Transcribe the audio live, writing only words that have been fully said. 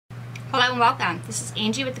Hello and welcome. This is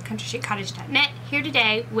Angie with the CountryShootCottage.net here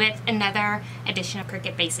today with another edition of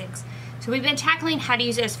Cricut Basics. So we've been tackling how to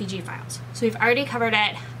use SVG files. So we've already covered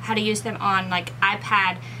it, how to use them on like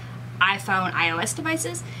iPad, iPhone, iOS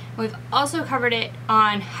devices. And we've also covered it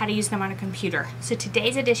on how to use them on a computer. So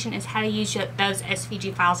today's edition is how to use those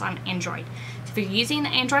SVG files on Android. So if you're using the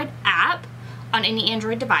Android app on any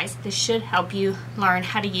Android device, this should help you learn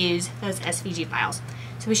how to use those SVG files.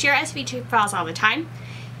 So we share SVG files all the time.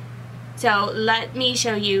 So let me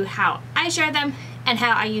show you how I share them and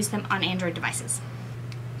how I use them on Android devices.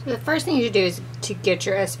 So the first thing you do is to get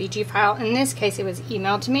your SVG file. In this case it was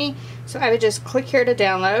emailed to me, so I would just click here to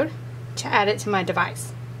download to add it to my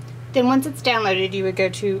device. Then once it's downloaded, you would go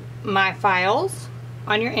to My Files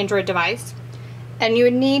on your Android device and you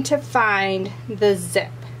would need to find the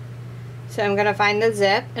zip. So I'm going to find the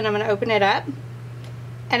zip and I'm going to open it up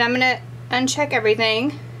and I'm going to uncheck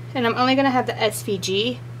everything and I'm only going to have the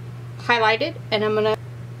SVG highlighted, and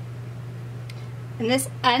this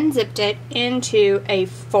unzipped it into a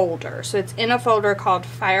folder. So it's in a folder called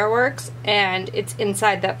Fireworks and it's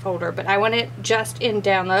inside that folder, but I want it just in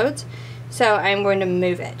downloads, so I'm going to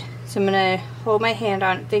move it. So I'm going to hold my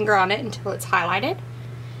finger on it until it's highlighted,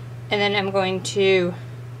 and then I'm going to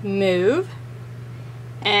move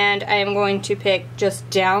and I'm going to pick just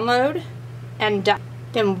download and done.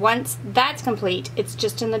 Then once that's complete, it's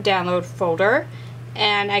just in the download folder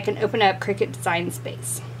and I can open up Cricut Design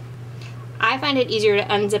Space. I find it easier to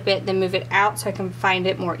unzip it than move it out so I can find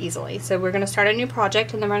it more easily. So we're going to start a new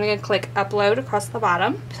project and then we're going to click upload across the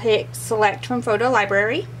bottom, pick select from photo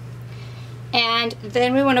library, and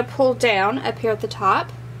then we want to pull down up here at the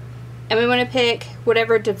top and we want to pick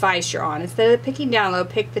whatever device you're on. Instead of picking download,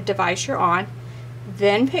 pick the device you're on,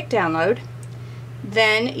 then pick download.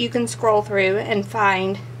 Then you can scroll through and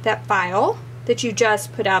find that file that you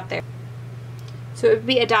just put out there. So it would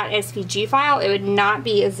be a .svg file, it would not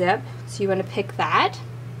be a zip, so you want to pick that.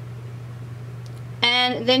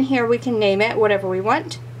 And then here we can name it whatever we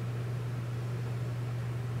want.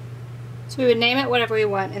 So we would name it whatever we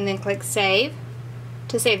want and then click save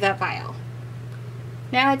to save that file.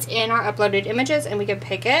 Now it's in our uploaded images and we can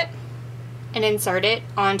pick it and insert it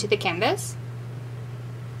onto the canvas.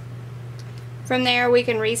 From there we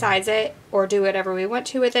can resize it or do whatever we want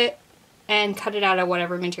to with it and cut it out of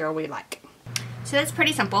whatever material we like. So that's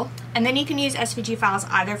pretty simple, and then you can use SVG files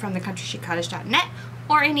either from the CountryShootCottage.net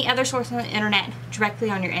or any other source on the internet directly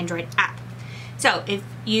on your Android app. So if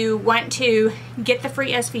you want to get the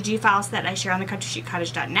free SVG files that I share on the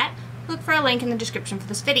CountryShootCottage.net, look for a link in the description for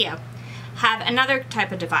this video. Have another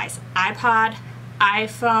type of device, iPod,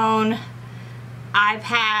 iPhone,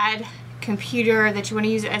 iPad, computer that you want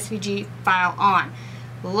to use an SVG file on.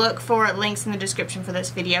 Look for links in the description for this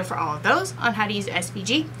video for all of those on how to use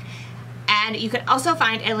SVG. And you can also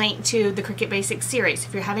find a link to the Cricut Basics series.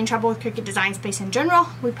 If you're having trouble with Cricut Design Space in general,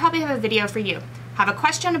 we probably have a video for you. Have a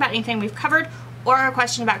question about anything we've covered or a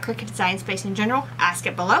question about Cricut Design Space in general, ask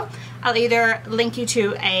it below. I'll either link you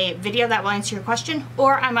to a video that will answer your question,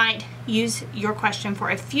 or I might use your question for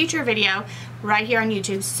a future video right here on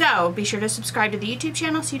YouTube. So be sure to subscribe to the YouTube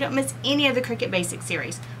channel so you don't miss any of the Cricut Basics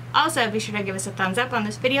series. Also, be sure to give us a thumbs up on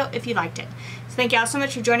this video if you liked it. So thank you all so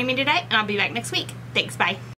much for joining me today, and I'll be back next week. Thanks, bye.